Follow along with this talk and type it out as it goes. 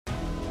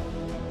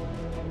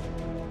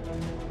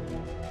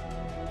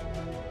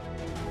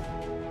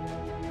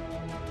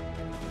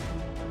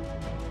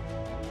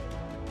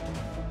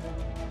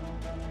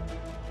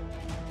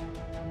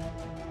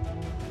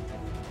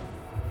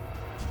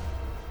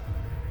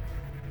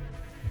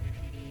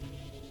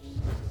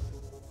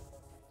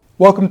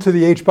Welcome to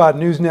the HBOT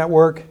News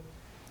Network.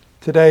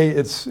 Today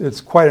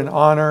it's quite an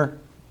honor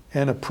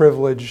and a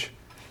privilege,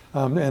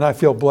 and I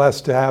feel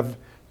blessed to have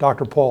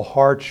Dr. Paul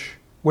Harch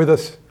with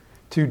us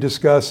to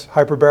discuss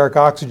hyperbaric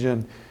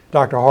oxygen.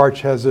 Dr.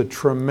 Harch has a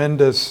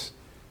tremendous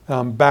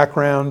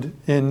background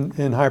in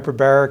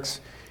hyperbarics,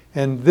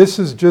 and this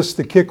is just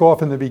the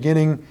kickoff and the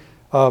beginning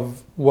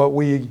of what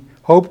we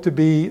hope to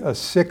be a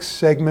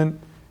 6-segment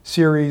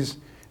series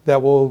that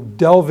will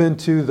delve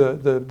into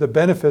the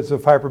benefits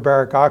of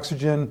hyperbaric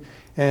oxygen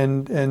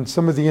and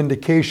some of the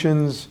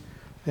indications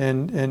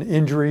and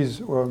injuries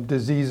or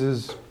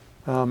diseases,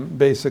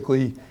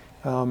 basically,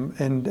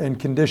 and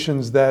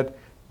conditions that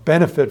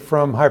benefit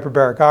from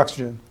hyperbaric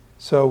oxygen.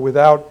 So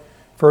without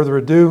further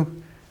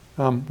ado,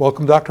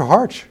 welcome Dr.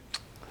 Harch.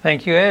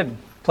 Thank you, Ed.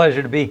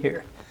 Pleasure to be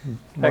here.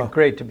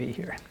 Great to be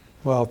here.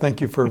 Well, thank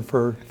you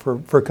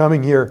for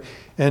coming here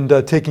and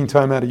taking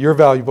time out of your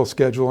valuable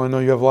schedule. I know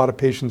you have a lot of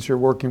patients you're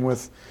working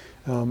with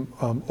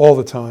all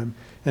the time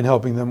and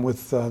helping them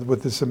with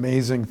this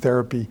amazing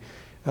therapy.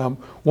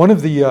 One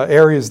of the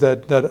areas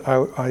that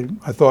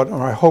I thought,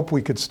 or I hope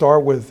we could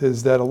start with,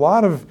 is that a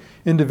lot of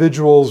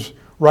individuals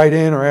write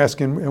in or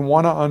ask and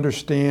want to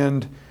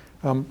understand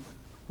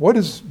what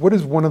is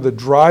one of the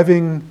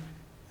driving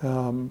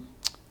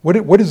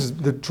what is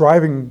the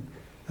driving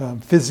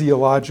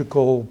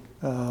physiological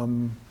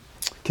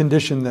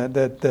condition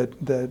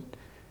that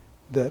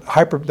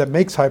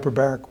makes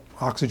hyperbaric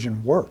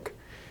oxygen work,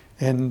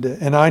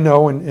 and I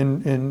know,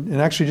 and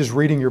actually just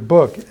reading your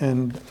book,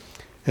 and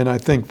I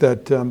think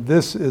that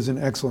this is an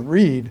excellent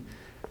read,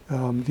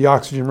 The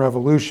Oxygen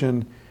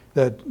Revolution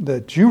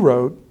that you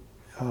wrote,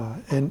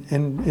 and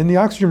in The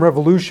Oxygen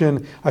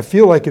Revolution, I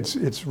feel like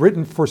it's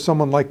written for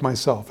someone like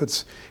myself.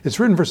 It's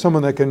written for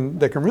someone that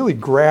can really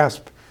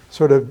grasp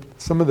sort of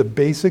some of the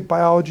basic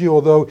biology,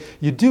 although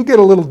you do get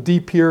a little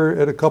deep here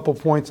at a couple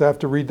points. I have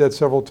to read that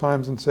several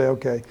times and say,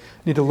 okay, I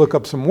need to look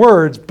up some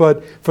words,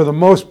 but for the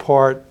most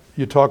part,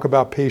 you talk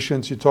about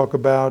patients, you talk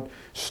about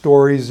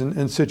stories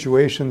and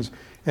situations,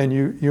 and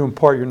you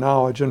impart your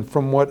knowledge. And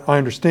from what I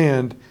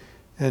understand,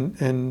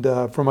 and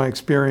from my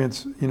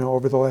experience,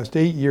 over the last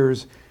 8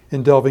 years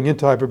in delving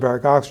into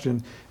hyperbaric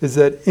oxygen, is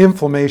that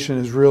inflammation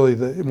is really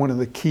one of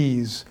the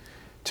keys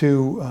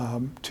to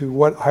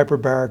what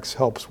hyperbarics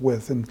helps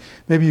with. And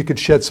maybe you could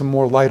shed some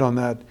more light on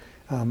that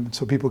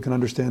so people can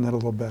understand that a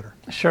little better.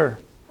 Sure.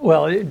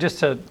 Well,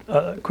 just a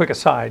quick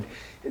aside.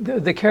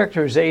 The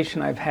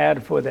characterization I've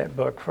had for that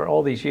book for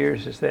all these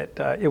years is that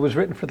it was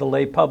written for the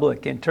lay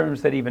public in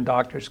terms that even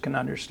doctors can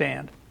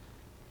understand.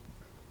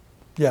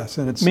 Yes,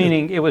 and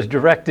meaning it was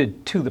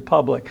directed to the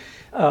public,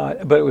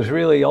 but it was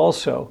really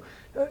also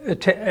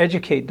to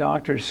educate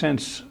doctors,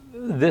 since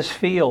this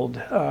field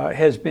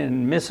has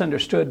been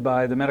misunderstood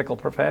by the medical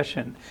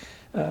profession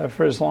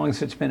for as long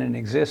as it's been in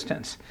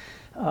existence.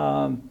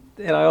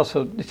 And I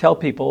also tell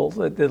people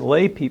that the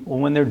lay people,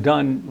 when they're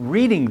done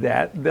reading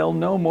that, they'll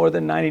know more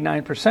than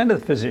 99% of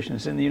the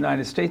physicians in the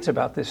United States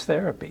about this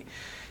therapy,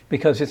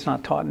 because it's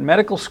not taught in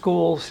medical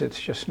schools. It's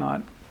just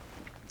not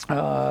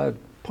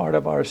part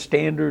of our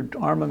standard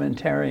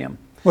armamentarium.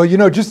 Well,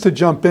 just to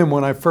jump in,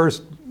 when I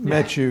first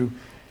met you,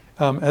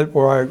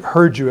 or I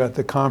heard you at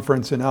the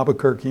conference in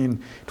Albuquerque in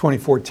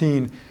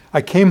 2014,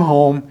 I came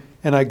home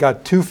and I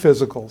got 2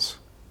 physicals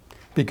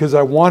because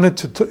I wanted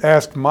to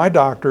ask my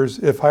doctors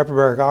if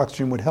hyperbaric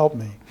oxygen would help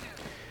me.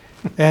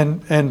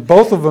 And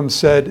both of them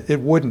said it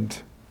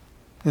wouldn't.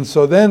 And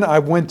so then I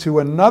went to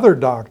another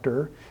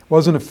doctor. It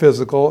wasn't a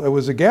physical, it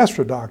was a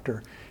gastro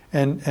doctor.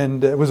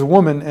 And it was a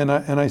woman, and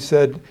I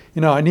said,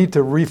 I need to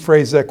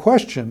rephrase that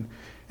question.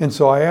 And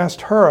so I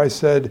asked her, I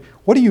said,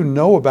 what do you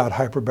know about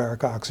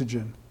hyperbaric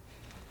oxygen?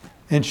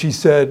 And she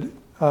said,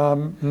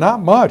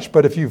 not much,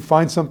 but if you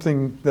find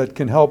something that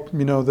can help,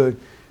 the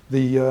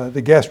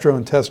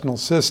gastrointestinal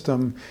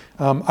system,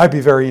 I'd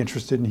be very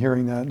interested in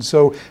hearing that. And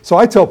so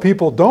I tell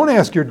people, don't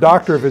ask your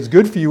doctor if it's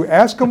good for you.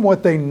 Ask them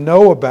what they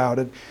know about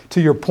it. To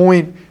your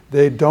point,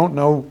 they don't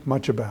know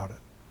much about it.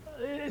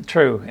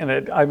 True,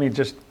 and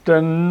just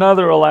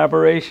another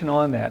elaboration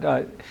on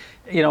that.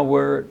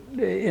 We're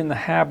in the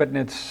habit, and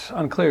it's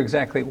unclear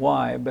exactly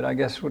why, but I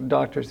guess with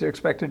doctors, they're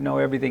expected to know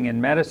everything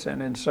in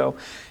medicine. And so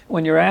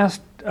when you're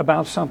asked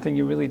about something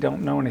you really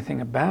don't know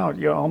anything about,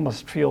 you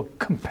almost feel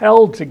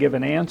compelled to give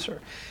an answer.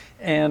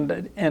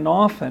 And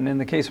often, in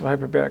the case of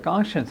hyperbaric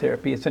oxygen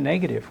therapy, it's a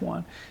negative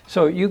one.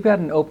 So you've got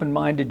an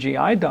open-minded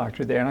GI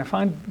doctor there, and I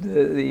find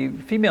the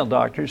female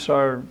doctors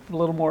are a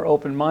little more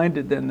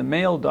open-minded than the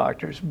male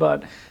doctors,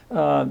 but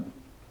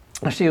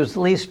she at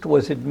least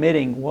was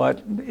admitting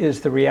what is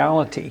the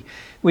reality.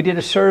 We did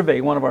a survey,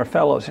 one of our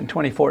fellows in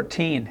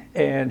 2014,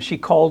 and she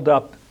called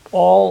up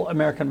all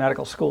American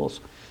medical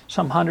schools,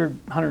 some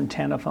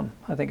 110 of them,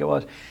 I think it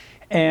was.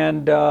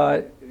 And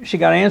she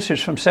got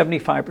answers from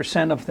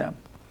 75% of them.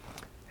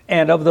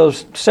 And of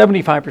those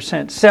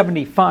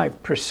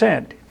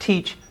 75%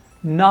 teach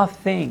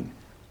nothing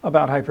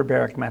about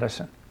hyperbaric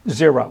medicine,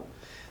 0.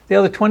 The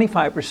other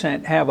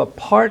 25% have a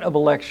part of a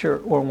lecture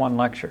or one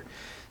lecture.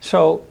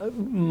 So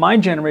my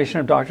generation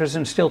of doctors,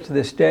 and still to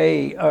this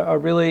day, are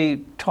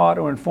really taught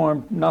or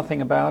informed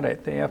nothing about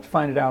it. They have to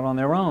find it out on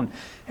their own.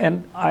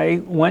 And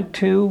I went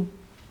to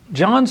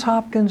Johns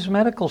Hopkins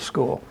Medical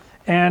School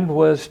and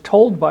was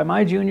told by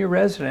my junior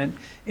resident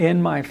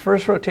in my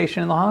first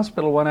rotation in the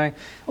hospital when I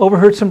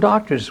overheard some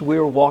doctors. We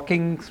were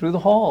walking through the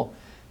hall.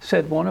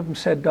 One of them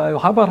said,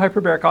 how about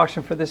hyperbaric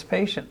oxygen for this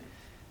patient?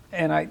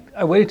 And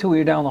I waited till we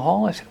were down the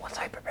hall. I said, what's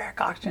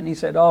hyperbaric oxygen? He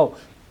said,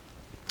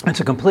 it's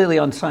a completely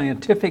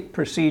unscientific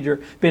procedure,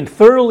 been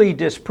thoroughly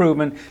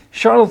disproven,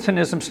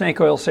 charlatanism,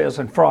 snake oil sales,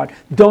 and fraud.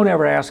 Don't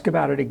ever ask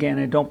about it again,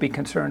 and don't be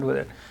concerned with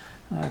it.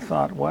 And I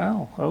thought,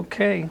 well,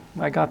 okay,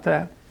 I got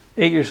that.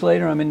 8 years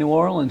later, I'm in New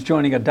Orleans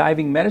joining a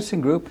diving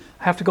medicine group.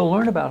 I have to go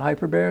learn about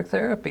hyperbaric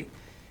therapy.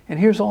 And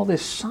here's all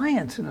this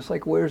science, and it's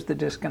like, where's the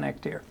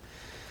disconnect here?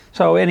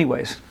 So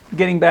anyways,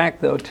 getting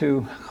back, though,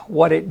 to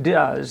what it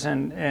does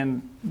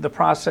and the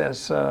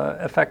process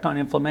effect on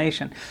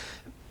inflammation.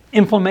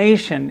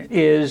 Inflammation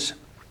is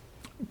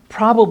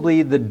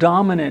probably the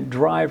dominant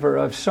driver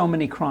of so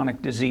many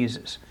chronic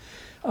diseases.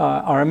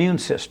 Our immune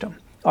system,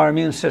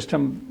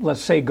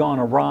 let's say, gone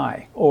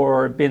awry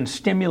or been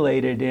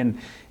stimulated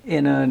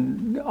in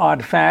an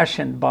odd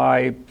fashion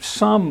by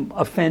some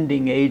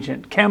offending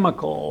agent,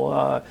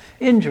 chemical,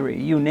 injury,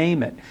 you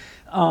name it.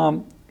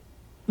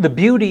 The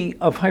beauty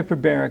of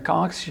hyperbaric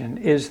oxygen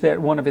is that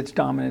one of its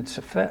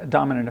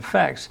dominant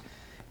effects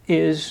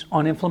is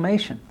on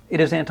inflammation. It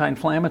is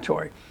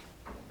anti-inflammatory.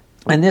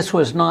 And this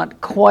was not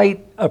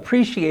quite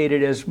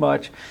appreciated as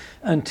much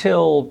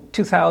until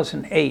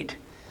 2008,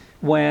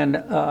 when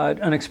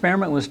an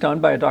experiment was done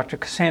by a Dr.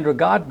 Cassandra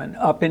Godman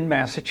up in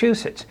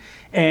Massachusetts.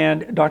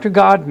 And Dr.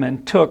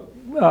 Godman took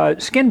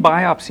skin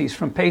biopsies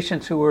from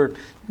patients who were,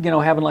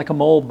 having like a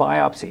mole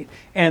biopsy.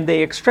 And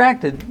they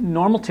extracted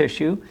normal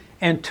tissue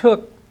and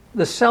took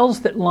the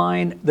cells that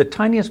line the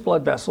tiniest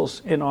blood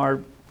vessels in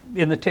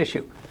the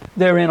tissue.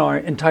 They're in our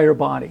entire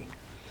body.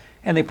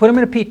 And they put them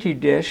in a petri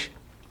dish,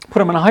 put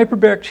them in a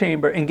hyperbaric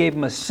chamber, and gave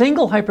them a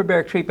single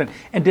hyperbaric treatment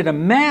and did a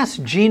mass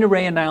gene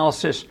array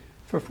analysis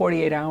for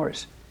 48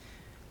 hours.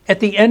 At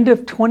the end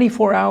of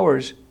 24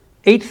 hours,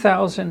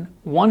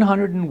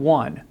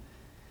 8,101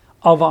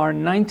 of our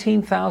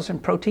 19,000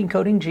 protein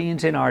coding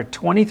genes in our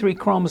 23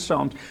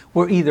 chromosomes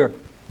were either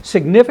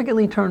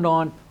significantly turned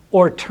on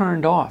or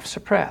turned off,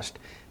 suppressed,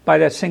 by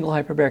that single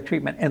hyperbaric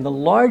treatment. And the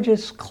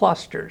largest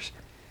clusters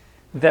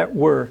that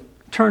were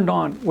turned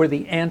on were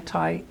the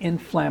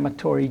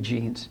anti-inflammatory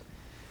genes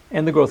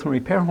and the growth and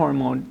repair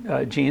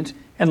hormone genes.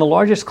 And the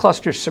largest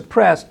clusters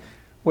suppressed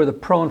were the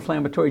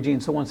pro-inflammatory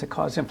genes, the ones that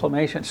cause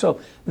inflammation. So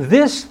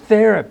this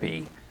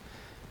therapy,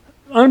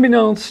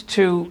 unbeknownst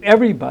to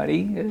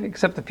everybody,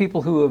 except the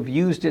people who have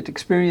used it,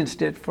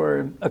 experienced it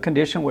for a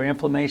condition where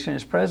inflammation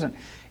is present,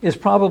 is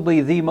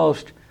probably the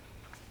most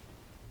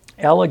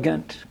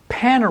elegant,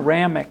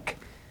 panoramic,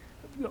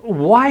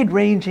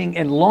 wide-ranging,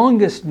 and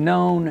longest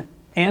known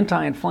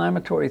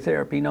anti-inflammatory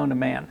therapy known to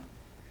man.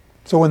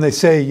 So when they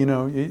say,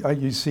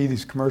 you see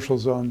these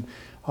commercials on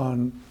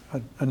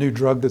a new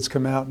drug that's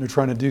come out and they're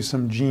trying to do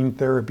some gene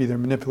therapy, they're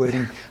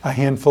manipulating a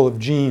handful of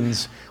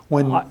genes.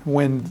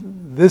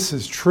 When this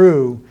is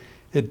true,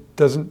 it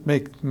doesn't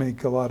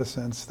make a lot of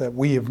sense that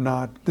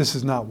this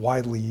is not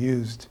widely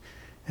used.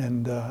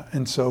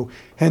 And so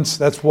hence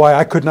that's why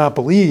I could not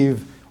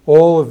believe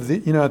all of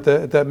the,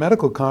 at that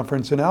medical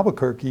conference in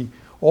Albuquerque,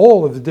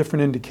 all of the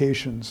different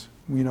indications,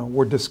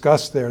 were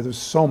discussed there. There's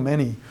so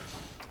many.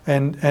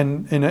 And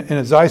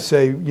as I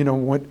say,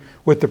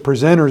 with the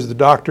presenters, the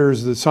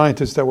doctors, the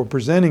scientists that were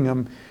presenting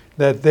them,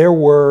 that there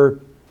were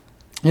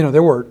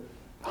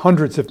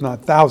hundreds, if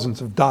not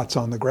thousands, of dots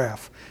on the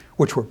graph,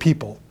 which were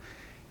people.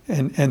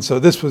 And so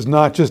this was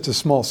not just a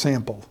small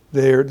sample.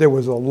 There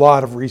was a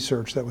lot of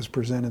research that was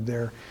presented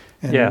there.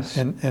 And, yes.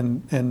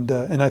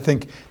 And I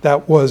think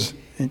that was,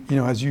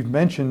 as you've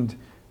mentioned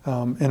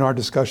in our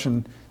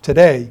discussion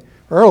today,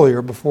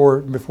 earlier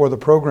before the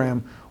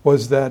program,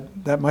 was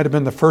that might have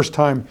been the first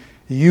time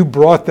you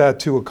brought that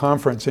to a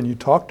conference and you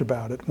talked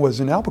about it, was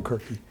in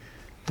Albuquerque.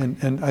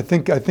 And I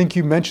think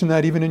you mentioned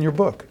that even in your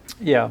book.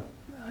 Yeah.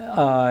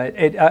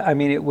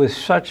 It was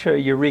such a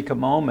eureka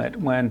moment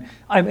when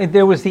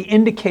there was the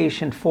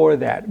indication for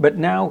that. But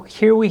now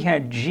here we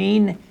had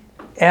gene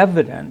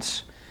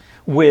evidence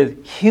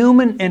with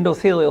human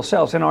endothelial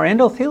cells. And our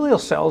endothelial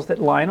cells that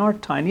line our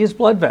tiniest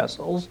blood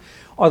vessels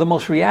are the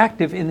most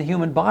reactive in the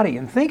human body.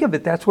 And think of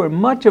it, that's where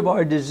much of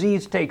our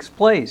disease takes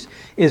place,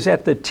 is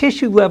at the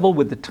tissue level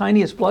with the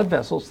tiniest blood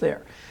vessels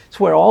there. It's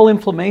where all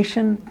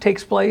inflammation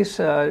takes place,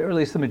 or at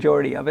least the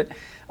majority of it,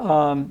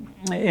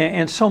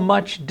 and so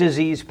much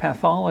disease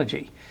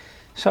pathology.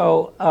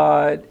 So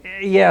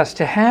yes,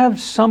 to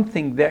have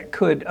something that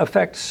could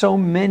affect so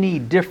many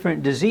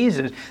different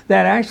diseases,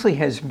 that actually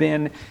has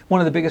been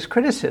one of the biggest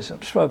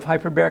criticisms of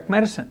hyperbaric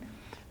medicine.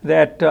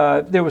 That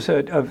there was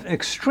an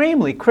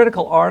extremely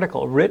critical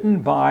article written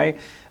by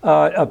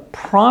a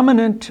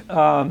prominent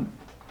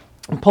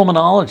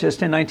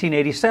pulmonologist in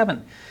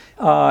 1987.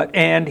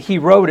 And he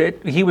wrote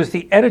it, he was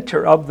the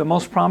editor of the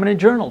most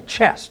prominent journal,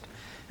 Chest.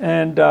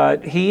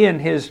 And he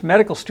and his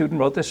medical student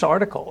wrote this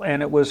article,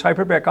 and it was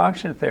Hyperbaric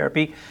Oxygen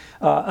Therapy,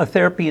 a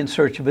therapy in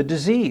search of a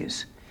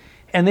disease.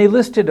 And they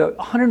listed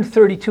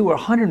 132 or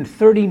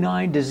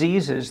 139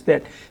 diseases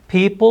that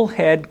people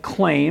had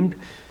claimed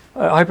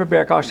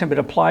hyperbaric oxygen had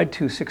been applied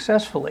to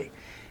successfully.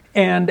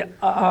 And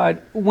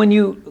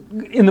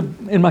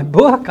in my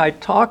book, I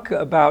talk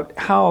about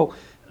how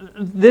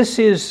this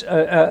is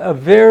a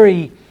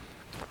very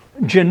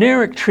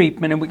generic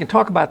treatment, and we can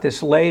talk about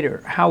this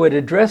later, how it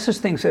addresses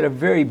things at a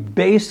very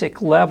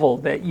basic level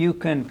that you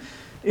can,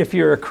 if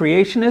you're a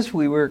creationist,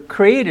 we were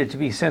created to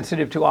be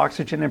sensitive to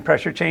oxygen and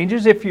pressure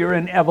changes. If you're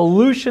an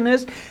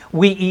evolutionist,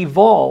 we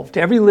evolved,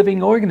 every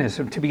living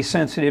organism, to be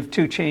sensitive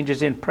to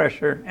changes in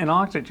pressure and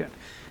oxygen.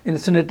 And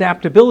it's an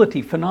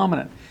adaptability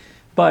phenomenon.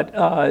 But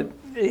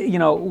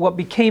what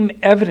became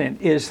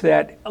evident is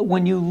that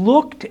when you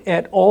looked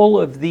at all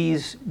of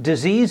these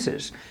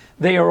diseases,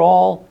 they are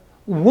all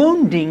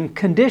wounding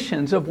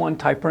conditions of one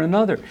type or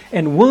another.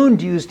 And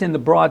wound used in the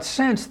broad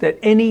sense that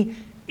any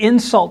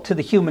insult to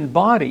the human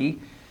body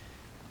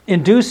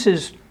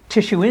induces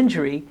tissue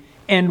injury,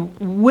 and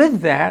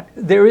with that,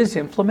 there is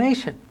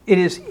inflammation. It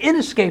is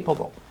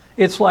inescapable.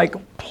 It's like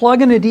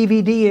plugging a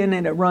DVD in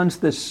and it runs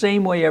the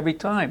same way every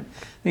time,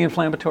 the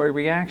inflammatory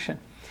reaction.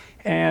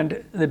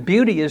 And the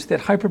beauty is that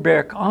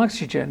hyperbaric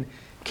oxygen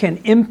can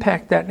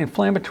impact that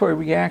inflammatory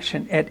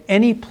reaction at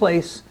any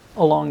place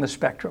along the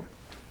spectrum.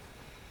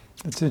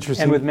 It's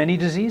interesting. And with many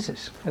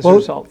diseases as a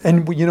result.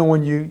 And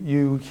when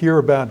you hear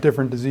about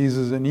different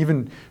diseases and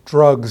even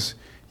drugs,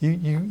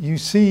 you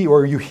see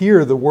or you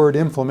hear the word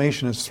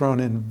inflammation is thrown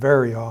in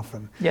very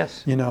often.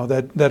 Yes.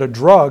 That a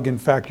drug, in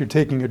fact, you're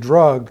taking a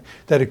drug,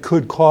 that it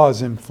could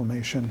cause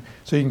inflammation.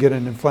 So you can get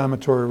an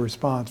inflammatory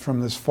response from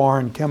this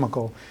foreign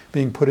chemical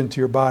being put into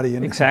your body.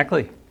 And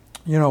exactly.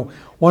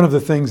 One of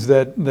the things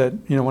that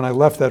when I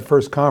left that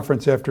first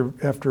conference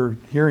after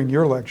hearing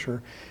your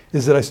lecture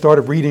is that I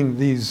started reading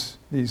these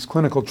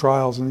clinical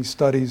trials and these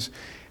studies.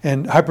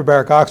 And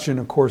hyperbaric oxygen,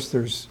 of course,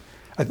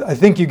 I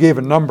think you gave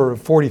a number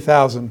of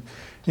 40,000,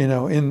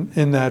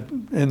 in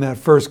that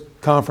first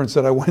conference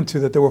that I went to,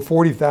 that there were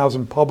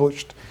 40,000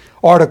 published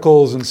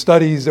articles and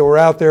studies that were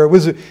out there.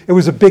 It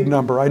was a big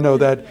number. I know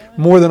that,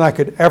 more than I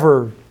could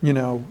ever,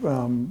 read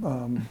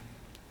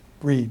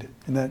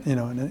in that,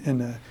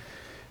 in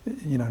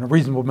a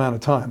reasonable amount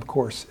of time, of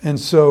course. And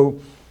so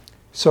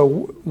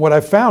what I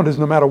found is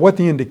no matter what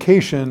the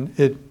indication,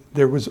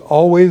 there was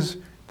always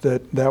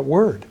that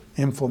word,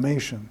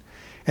 inflammation.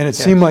 And it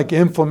seemed like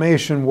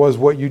inflammation was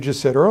what you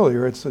just said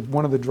earlier. It's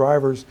one of the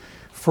drivers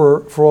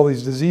for all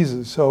these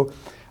diseases. So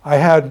I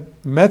had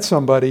met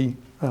somebody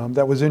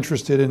that was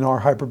interested in our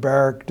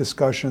hyperbaric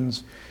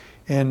discussions,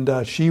 and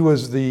she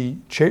is the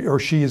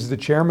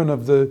chairman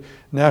of the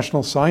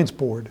National Science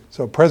Board,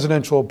 so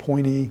presidential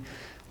appointee,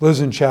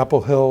 lives in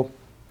Chapel Hill,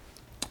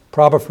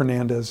 Prabha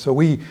Fernandez. So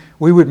we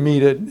would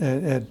meet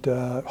at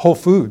Whole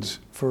Foods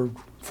for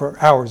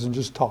hours and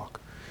just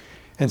talk.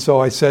 And so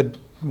I said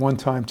one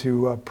time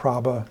to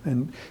Prabha,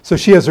 and so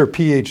she has her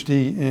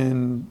PhD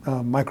in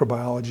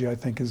microbiology, I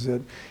think is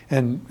it,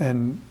 and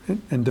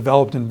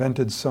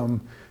invented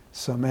some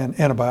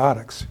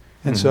antibiotics.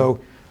 And so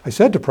I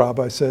said to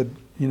Prabha, I said,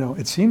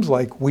 it seems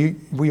like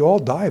we all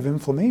die of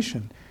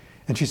inflammation.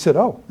 And she said,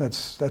 oh,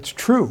 that's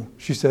true.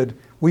 She said,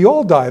 we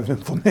all die of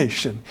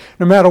inflammation,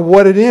 no matter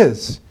what it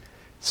is.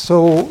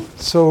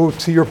 So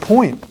to your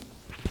point,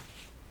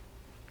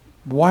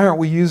 why aren't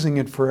we using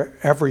it for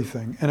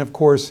everything? And of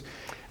course,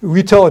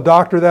 we tell a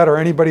doctor that or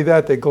anybody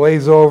that, they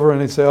glaze over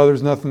and they say, oh,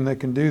 there's nothing that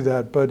can do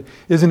that. But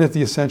isn't it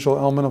the essential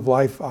element of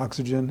life,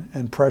 oxygen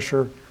and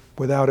pressure?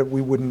 Without it,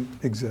 we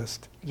wouldn't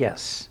exist.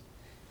 Yes.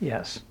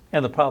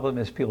 And the problem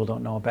is people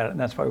don't know about it, and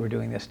that's why we're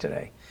doing this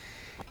today.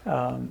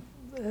 The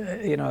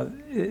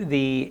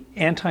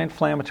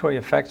anti-inflammatory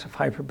effects of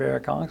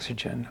hyperbaric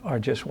oxygen are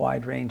just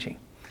wide-ranging.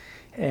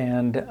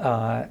 And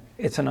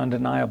it's an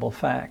undeniable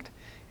fact.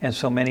 And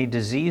so many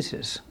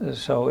diseases.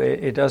 So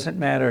it doesn't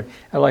matter.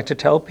 I like to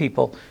tell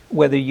people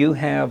whether you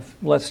have,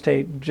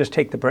 just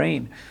take the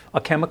brain, a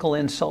chemical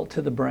insult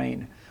to the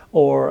brain,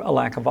 or a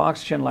lack of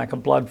oxygen, lack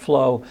of blood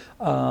flow,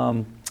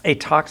 a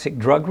toxic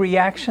drug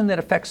reaction that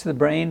affects the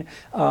brain,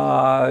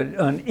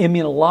 an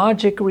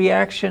immunologic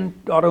reaction,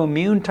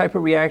 autoimmune type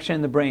of reaction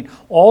in the brain.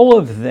 All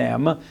of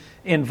them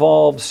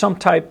involve some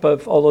type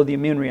of, although the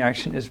immune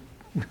reaction is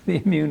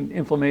the immune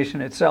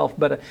inflammation itself,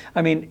 but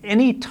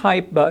any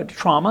type of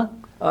trauma,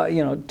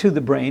 to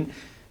the brain,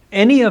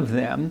 any of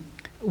them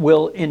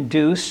will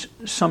induce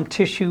some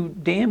tissue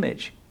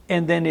damage,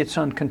 and then it's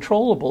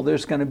uncontrollable.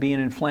 There's going to be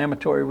an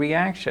inflammatory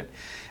reaction.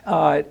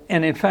 And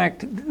in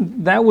fact,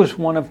 that was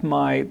one of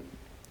my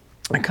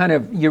kind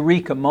of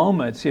eureka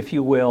moments, if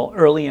you will,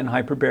 early in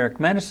hyperbaric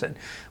medicine,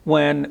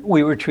 when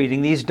we were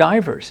treating these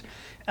divers.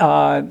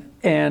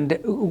 And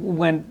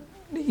when,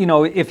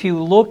 if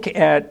you look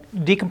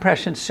at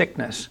decompression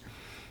sickness,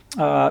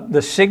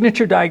 the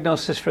signature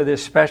diagnosis for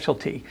this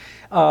specialty,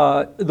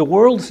 the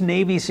world's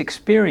Navy's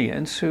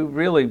experience, who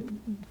really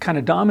kind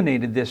of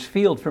dominated this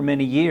field for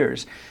many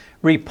years,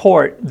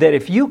 report that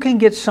if you can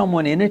get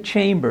someone in a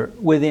chamber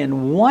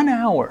within 1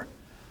 hour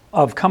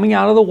of coming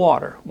out of the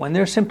water when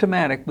they're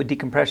symptomatic with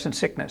decompression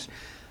sickness,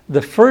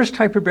 the first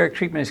hyperbaric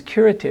treatment is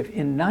curative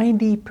in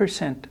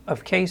 90%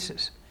 of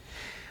cases.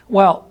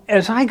 Well,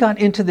 as I got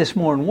into this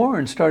more and more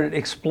and started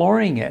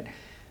exploring it,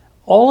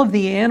 all of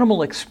the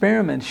animal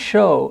experiments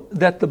show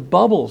that the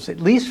bubbles,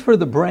 at least for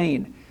the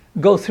brain,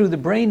 go through the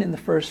brain in the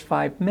first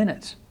 5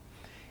 minutes.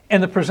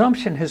 And the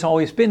presumption has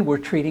always been we're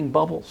treating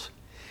bubbles.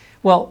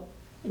 Well,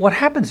 what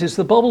happens is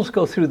the bubbles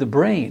go through the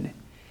brain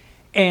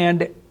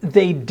and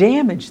they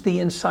damage the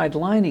inside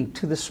lining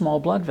to the small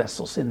blood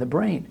vessels in the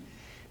brain.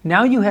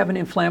 Now you have an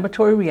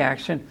inflammatory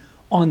reaction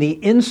on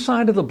the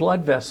inside of the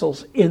blood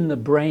vessels in the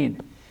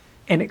brain,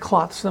 and it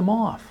clots them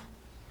off.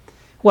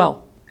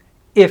 Well,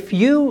 if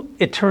you,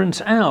 it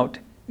turns out,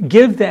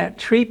 give that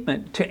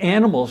treatment to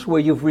animals where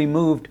you've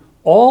removed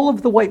all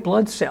of the white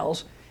blood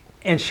cells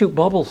and shoot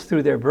bubbles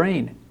through their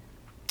brain,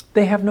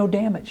 they have no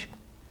damage.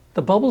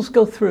 The bubbles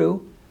go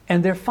through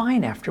and they're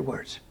fine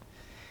afterwards.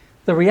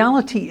 The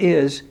reality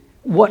is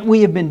what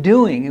we have been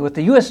doing, what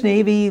the U.S.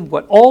 Navy,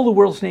 what all the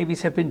world's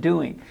navies have been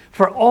doing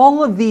for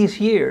all of these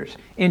years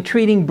in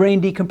treating brain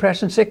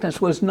decompression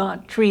sickness was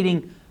not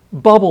treating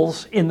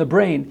bubbles in the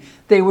brain.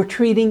 They were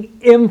treating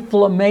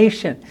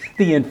inflammation,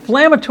 the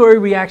inflammatory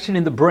reaction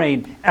in the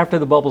brain after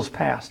the bubbles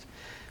passed.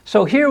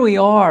 So here we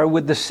are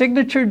with the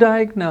signature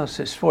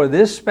diagnosis for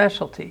this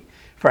specialty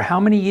for how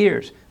many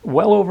years?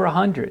 Well over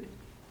 100.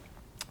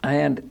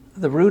 And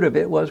the root of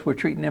it was we're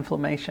treating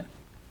inflammation.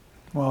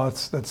 Well,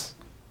 it's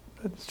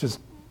just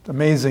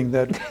amazing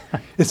that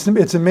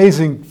it's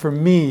amazing for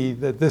me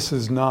that this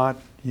is not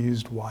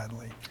used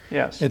widely.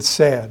 Yes, it's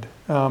sad.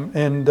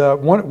 And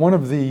one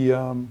of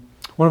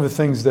the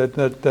things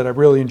that I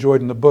really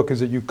enjoyed in the book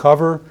is that you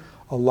cover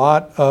a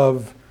lot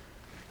of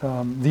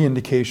the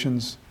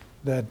indications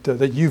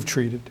that you've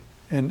treated,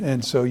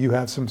 and so you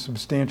have some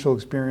substantial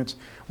experience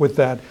with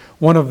that.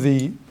 One of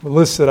the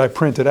lists that I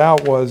printed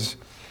out was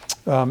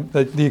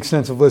the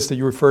extensive list that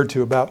you referred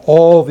to about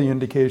all the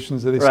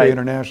indications that they say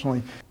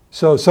internationally.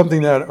 So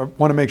something that I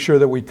want to make sure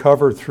that we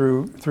cover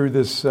through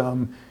this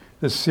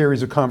this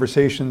series of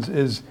conversations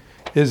is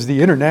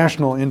the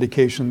international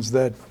indications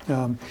that,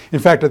 in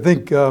fact, I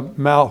think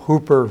Mal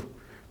Hooper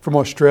from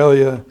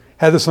Australia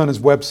had this on his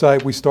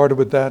website. We started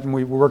with that and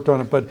we worked on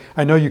it, but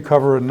I know you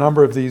cover a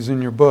number of these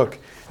in your book,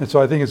 and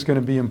so I think it's going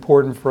to be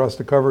important for us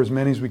to cover as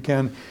many as we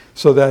can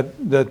so that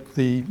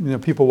the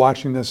people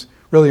watching this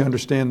really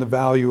understand the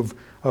value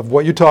of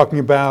what you're talking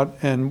about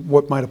and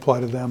what might apply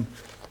to them.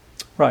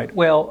 Right.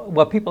 Well,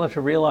 what people have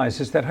to realize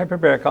is that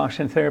hyperbaric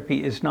oxygen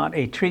therapy is not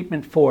a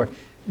treatment for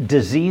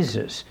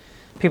diseases.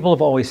 People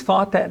have always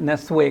thought that, and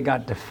that's the way it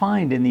got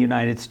defined in the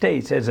United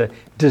States as a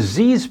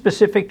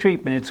disease-specific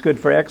treatment. It's good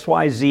for X,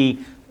 Y, Z,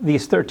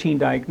 these 13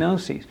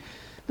 diagnoses.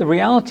 The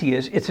reality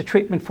is it's a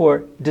treatment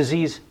for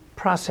disease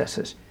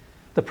processes,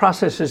 the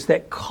processes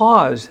that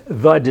cause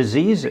the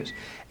diseases.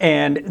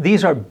 And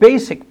these are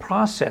basic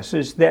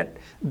processes that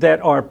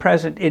are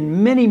present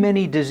in many,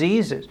 many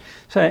diseases.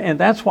 So, and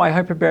that's why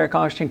hyperbaric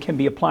oxygen can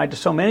be applied to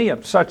so many of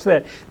them, such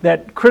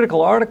that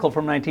critical article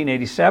from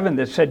 1987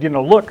 that said,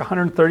 look,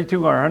 132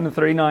 or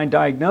 139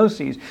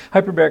 diagnoses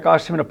hyperbaric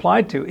oxygen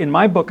applied to. In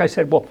my book, I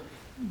said, well,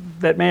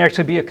 that may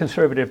actually be a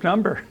conservative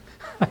number.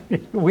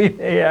 We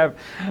may have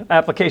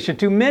application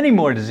to many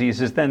more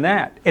diseases than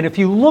that. And if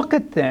you look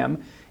at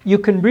them, you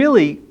can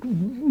really,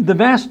 the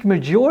vast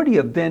majority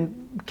of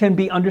them can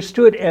be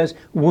understood as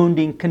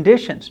wounding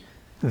conditions.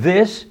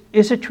 This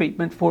is a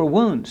treatment for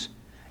wounds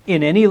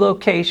in any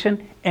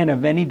location and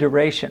of any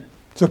duration.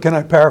 So can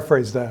I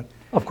paraphrase that?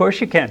 Of course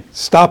you can.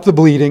 Stop the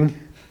bleeding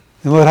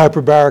and let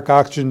hyperbaric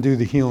oxygen do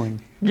the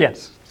healing.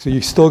 Yes. So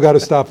you still got to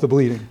stop the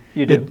bleeding.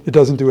 You do. It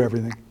doesn't do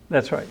everything.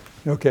 That's right.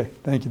 Okay.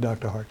 Thank you,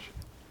 Dr. Harch.